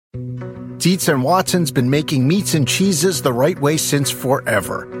Dietz and Watson's been making meats and cheeses the right way since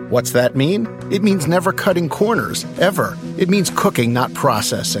forever. What's that mean? It means never cutting corners, ever. It means cooking, not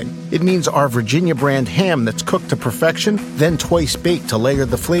processing. It means our Virginia brand ham that's cooked to perfection, then twice baked to layer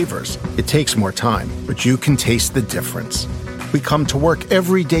the flavors. It takes more time, but you can taste the difference. We come to work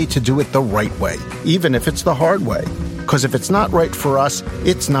every day to do it the right way, even if it's the hard way. Because if it's not right for us,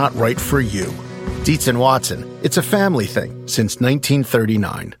 it's not right for you. Dietz and Watson, it's a family thing since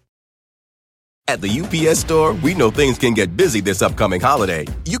 1939. At the UPS Store, we know things can get busy this upcoming holiday.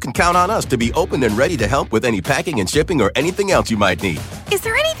 You can count on us to be open and ready to help with any packing and shipping or anything else you might need. Is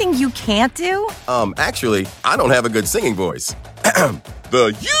there anything you can't do? Actually, I don't have a good singing voice.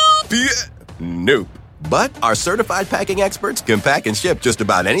 The UPS... Nope. But our certified packing experts can pack and ship just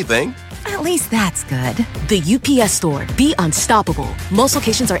about anything. At least that's good. The UPS Store. Be unstoppable. Most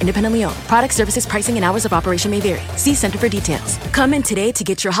locations are independently owned. Product, services, pricing, and hours of operation may vary. See Center for details. Come in today to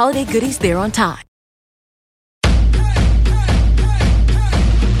get your holiday goodies there on time.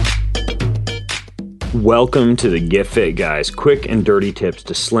 Welcome to the Get Fit Guys, quick and dirty tips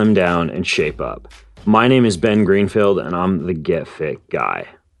to slim down and shape up. My name is Ben Greenfield, and I'm the Get Fit Guy.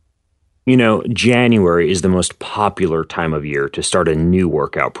 You know, January is the most popular time of year to start a new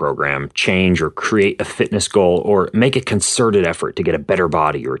workout program, change or create a fitness goal, or make a concerted effort to get a better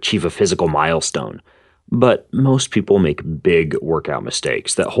body or achieve a physical milestone. But most people make big workout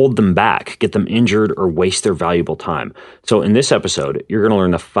mistakes that hold them back, get them injured, or waste their valuable time. So in this episode, you're going to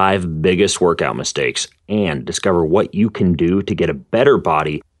learn the 5 biggest workout mistakes and discover what you can do to get a better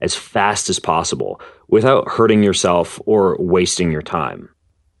body as fast as possible without hurting yourself or wasting your time.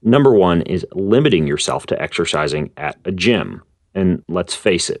 Number 1 is limiting yourself to exercising at a gym. And let's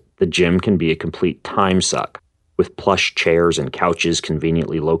face it, the gym can be a complete time suck, with plush chairs and couches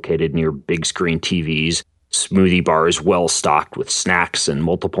conveniently located near big screen TVs, smoothie bars well stocked with snacks and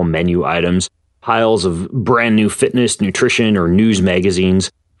multiple menu items, piles of brand new fitness, nutrition, or news magazines,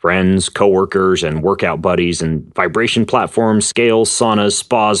 friends, coworkers, and workout buddies, and vibration platforms, scales, saunas,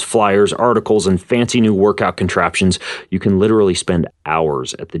 spas, flyers, articles, and fancy new workout contraptions. You can literally spend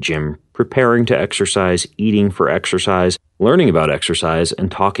hours at the gym preparing to exercise, eating for exercise, learning about exercise,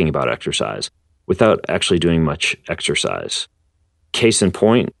 and talking about exercise without actually doing much exercise. Case in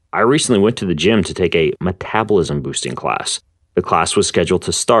point, I recently went to the gym to take a metabolism boosting class. The class was scheduled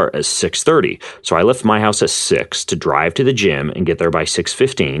to start at 6:30, so I left my house at 6 to drive to the gym and get there by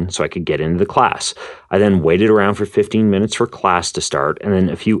 6:15 so I could get into the class. I then waited around for 15 minutes for class to start and then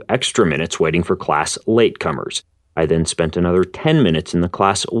a few extra minutes waiting for class latecomers. I then spent another 10 minutes in the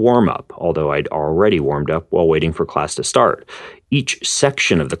class warm-up, although I'd already warmed up while waiting for class to start. Each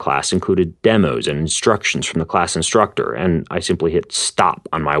section of the class included demos and instructions from the class instructor, and I simply hit stop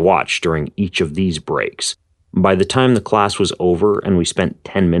on my watch during each of these breaks. By the time the class was over and we spent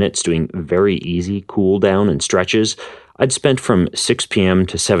 10 minutes doing very easy cool down and stretches, I'd spent from 6 p.m.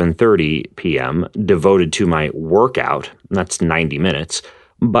 to 7:30 p.m. devoted to my workout, and that's 90 minutes,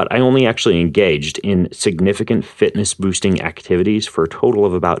 but I only actually engaged in significant fitness boosting activities for a total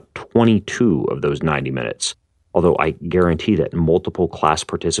of about 22 of those 90 minutes. Although I guarantee that multiple class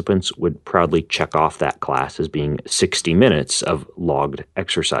participants would proudly check off that class as being 60 minutes of logged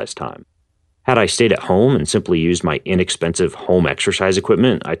exercise time. Had I stayed at home and simply used my inexpensive home exercise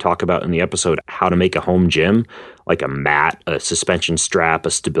equipment I talk about in the episode How to Make a Home Gym, like a mat, a suspension strap,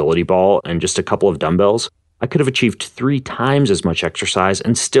 a stability ball, and just a couple of dumbbells, I could have achieved 3 times as much exercise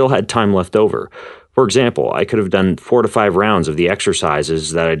and still had time left over. For example, I could have done 4 to 5 rounds of the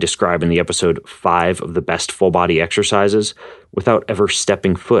exercises that I describe in the episode 5 of the best full body exercises without ever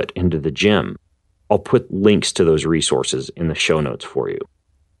stepping foot into the gym. I'll put links to those resources in the show notes for you.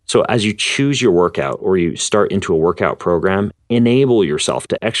 So as you choose your workout or you start into a workout program, enable yourself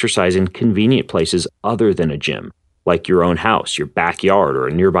to exercise in convenient places other than a gym, like your own house, your backyard, or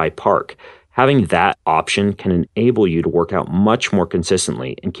a nearby park. Having that option can enable you to work out much more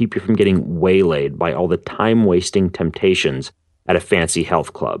consistently and keep you from getting waylaid by all the time-wasting temptations at a fancy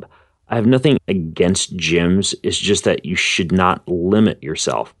health club. I have nothing against gyms, it's just that you should not limit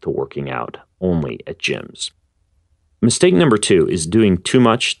yourself to working out only at gyms. Mistake number 2 is doing too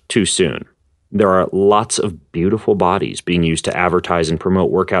much too soon. There are lots of beautiful bodies being used to advertise and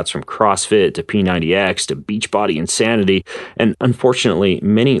promote workouts from CrossFit to P90X to Beachbody Insanity, and unfortunately,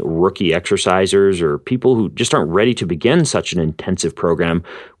 many rookie exercisers or people who just aren't ready to begin such an intensive program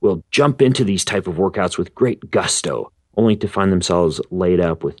will jump into these type of workouts with great gusto, only to find themselves laid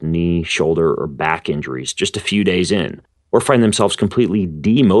up with knee, shoulder, or back injuries just a few days in, or find themselves completely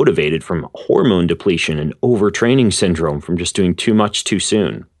demotivated from hormone depletion and overtraining syndrome from just doing too much too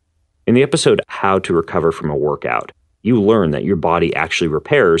soon. In the episode How to Recover from a Workout, You learn that your body actually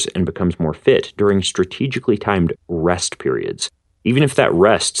repairs and becomes more fit during strategically timed rest periods. Even if that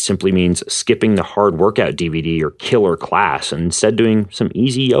rest simply means skipping the hard workout DVD or killer class and instead doing some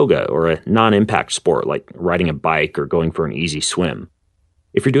easy yoga or a non-impact sport like riding a bike or going for an easy swim.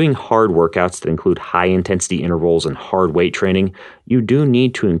 If you're doing hard workouts that include high-intensity intervals and hard weight training, you do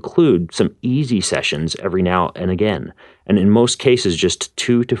need to include some easy sessions every now and again, and in most cases just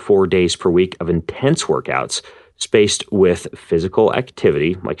 2 to 4 days per week of intense workouts spaced with physical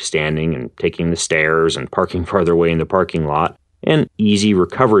activity like standing and taking the stairs and parking farther away in the parking lot, and easy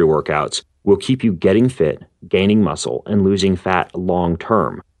recovery workouts will keep you getting fit, gaining muscle, and losing fat long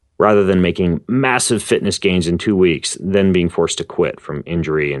term, rather than making massive fitness gains in 2 weeks, then being forced to quit from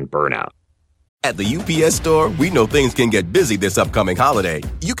injury and burnout. At the UPS Store, we know things can get busy this upcoming holiday.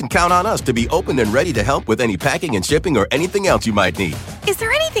 You can count on us to be open and ready to help with any packing and shipping or anything else you might need. Is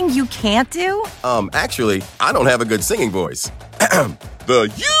there anything you can't do? Actually, I don't have a good singing voice.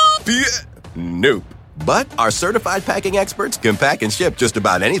 The UPS... Nope. But our certified packing experts can pack and ship just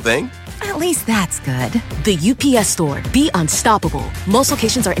about anything. At least that's good. The UPS Store. Be unstoppable. Most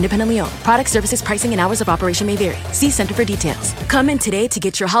locations are independently owned. Product, services, pricing, and hours of operation may vary. See Center for details. Come in today to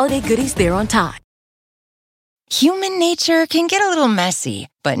get your holiday goodies there on time. Human nature can get a little messy,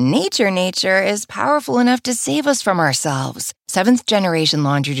 but nature is powerful enough to save us from ourselves. Seventh Generation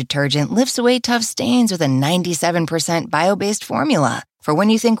Laundry Detergent lifts away tough stains with a 97% bio-based formula. For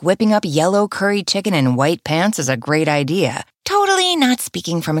when you think whipping up yellow curry chicken in white pants is a great idea. Totally not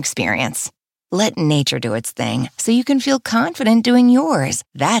speaking from experience. Let nature do its thing so you can feel confident doing yours.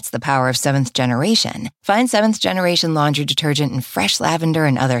 That's the power of Seventh Generation. Find Seventh Generation Laundry Detergent in fresh lavender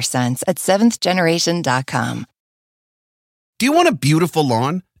and other scents at seventhgeneration.com. Do you want a beautiful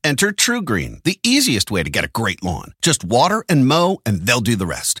lawn? Enter TruGreen, the easiest way to get a great lawn. Just water and mow, and they'll do the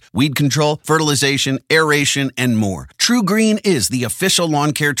rest. Weed control, fertilization, aeration, and more. TruGreen is the official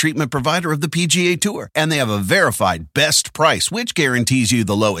lawn care treatment provider of the PGA Tour, and they have a verified best price, which guarantees you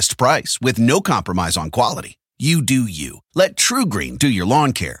the lowest price with no compromise on quality. You do you. Let TruGreen do your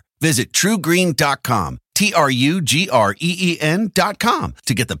lawn care. Visit TruGreen.com, TruGreen.com,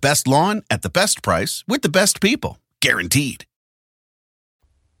 to get the best lawn at the best price with the best people. Guaranteed.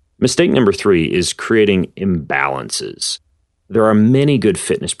 Mistake number 3 is creating imbalances. There are many good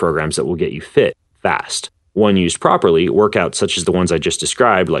fitness programs that will get you fit fast. When used properly, workouts such as the ones I just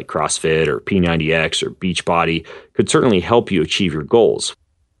described, like CrossFit or P90X or Beachbody, could certainly help you achieve your goals.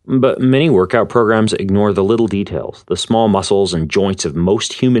 But many workout programs ignore the little details, the small muscles and joints of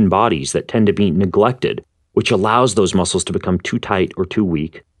most human bodies that tend to be neglected, which allows those muscles to become too tight or too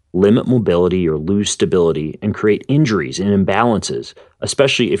weak, limit mobility or lose stability, and create injuries and imbalances,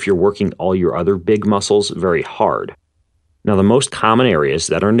 especially if you're working all your other big muscles very hard. Now, the most common areas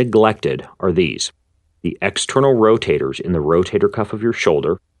that are neglected are these: the external rotators in the rotator cuff of your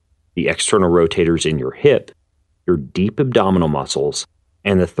shoulder, the external rotators in your hip, your deep abdominal muscles,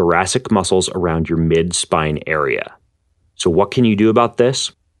 and the thoracic muscles around your mid-spine area. So what can you do about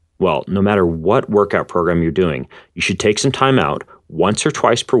this? Well, no matter what workout program you're doing, you should take some time out once or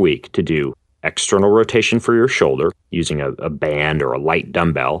twice per week to do external rotation for your shoulder using a band or a light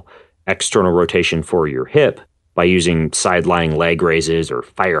dumbbell, external rotation for your hip by using side-lying leg raises or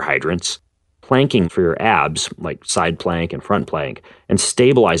fire hydrants, planking for your abs like side plank and front plank, and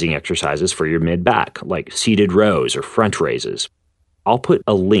stabilizing exercises for your mid-back like seated rows or front raises. I'll put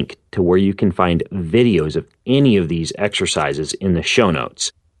a link to where you can find videos of any of these exercises in the show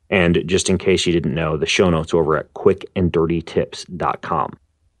notes. And just in case you didn't know, the show notes over at quickanddirtytips.com.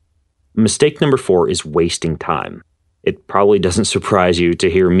 Mistake number 4 is wasting time. It probably doesn't surprise you to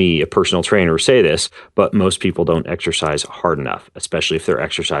hear me, a personal trainer, say this, but most people don't exercise hard enough, especially if they're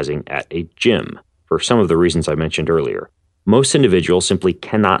exercising at a gym, for some of the reasons I mentioned earlier. Most individuals simply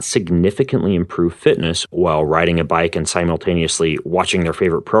cannot significantly improve fitness while riding a bike and simultaneously watching their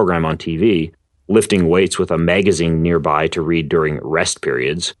favorite program on TV, lifting weights with a magazine nearby to read during rest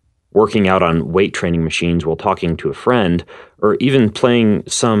periods, working out on weight training machines while talking to a friend, or even playing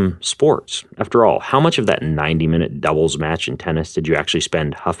some sports. After all, how much of that 90-minute doubles match in tennis did you actually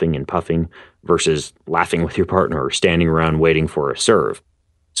spend huffing and puffing versus laughing with your partner or standing around waiting for a serve?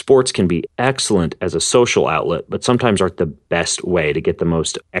 Sports can be excellent as a social outlet, but sometimes aren't the best way to get the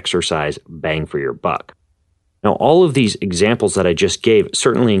most exercise bang for your buck. Now, all of these examples that I just gave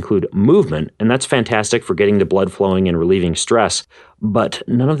certainly include movement, and that's fantastic for getting the blood flowing and relieving stress, but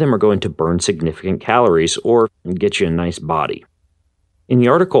none of them are going to burn significant calories or get you a nice body. In the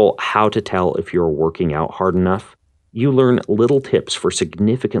article, How to Tell If You're Working Out Hard Enough, you learn little tips for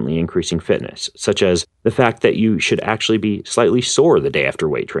significantly increasing fitness, such as the fact that you should actually be slightly sore the day after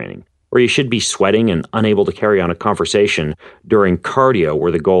weight training, or you should be sweating and unable to carry on a conversation during cardio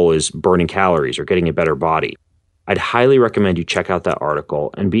where the goal is burning calories or getting a better body. I'd highly recommend you check out that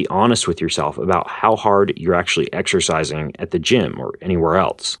article and be honest with yourself about how hard you're actually exercising at the gym or anywhere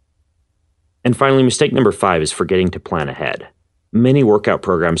else. And finally, mistake number 5 is forgetting to plan ahead. Many workout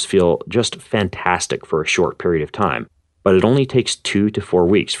programs feel just fantastic for a short period of time, but it only takes 2 to 4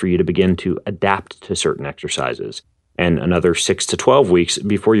 weeks for you to begin to adapt to certain exercises, and another 6 to 12 weeks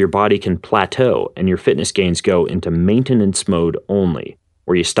before your body can plateau and your fitness gains go into maintenance mode only,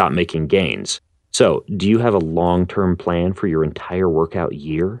 where you stop making gains. So, do you have a long-term plan for your entire workout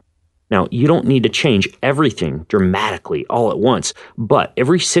year? Now, you don't need to change everything dramatically all at once, but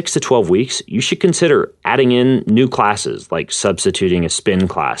every 6 to 12 weeks, you should consider adding in new classes, like substituting a spin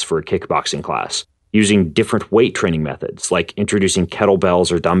class for a kickboxing class, using different weight training methods, like introducing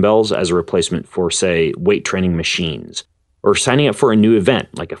kettlebells or dumbbells as a replacement for, say, weight training machines, or signing up for a new event,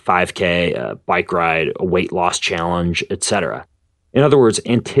 like a 5K, a bike ride, a weight loss challenge, etc. In other words,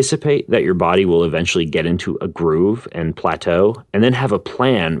 anticipate that your body will eventually get into a groove and plateau, and then have a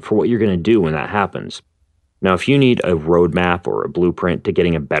plan for what you're going to do when that happens. Now, if you need a roadmap or a blueprint to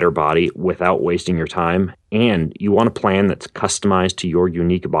getting a better body without wasting your time, and you want a plan that's customized to your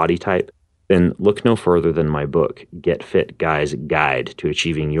unique body type, then look no further than my book, Get Fit Guy's Guide to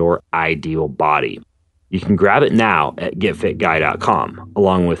Achieving Your Ideal Body. You can grab it now at getfitguy.com,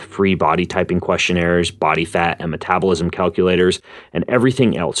 along with free body typing questionnaires, body fat and metabolism calculators, and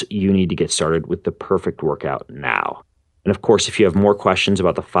everything else you need to get started with the perfect workout now. And of course, if you have more questions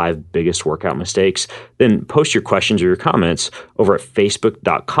about the 5 biggest workout mistakes, then post your questions or your comments over at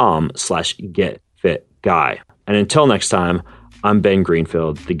facebook.com/getfitguy. And until next time, I'm Ben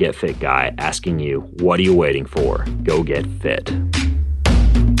Greenfield, the Get Fit Guy, asking you, what are you waiting for? Go get fit.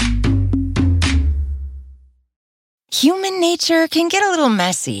 Human nature can get a little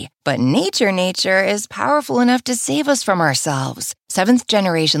messy, but nature is powerful enough to save us from ourselves. 7th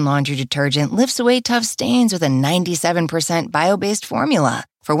Generation Laundry Detergent lifts away tough stains with a 97% bio-based formula.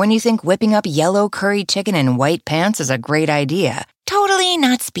 For when you think whipping up yellow curry chicken in white pants is a great idea. Totally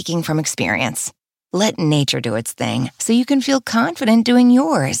not speaking from experience. Let nature do its thing so you can feel confident doing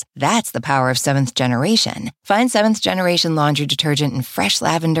yours. That's the power of 7th Generation. Find 7th Generation Laundry Detergent in fresh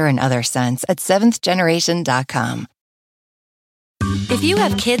lavender and other scents at 7thgeneration.com. If you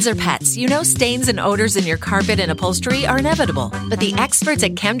have kids or pets, you know stains and odors in your carpet and upholstery are inevitable, but the experts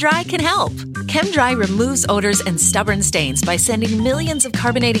at ChemDry can help. ChemDry removes odors and stubborn stains by sending millions of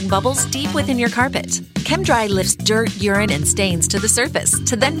carbonating bubbles deep within your carpet. ChemDry lifts dirt, urine, and stains to the surface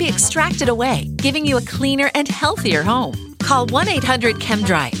to then be extracted away, giving you a cleaner and healthier home. Call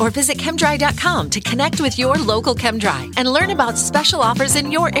 1-800-ChemDry or visit chemdry.com to connect with your local ChemDry and learn about special offers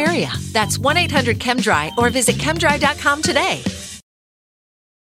in your area. That's 1-800-ChemDry or visit chemdry.com today.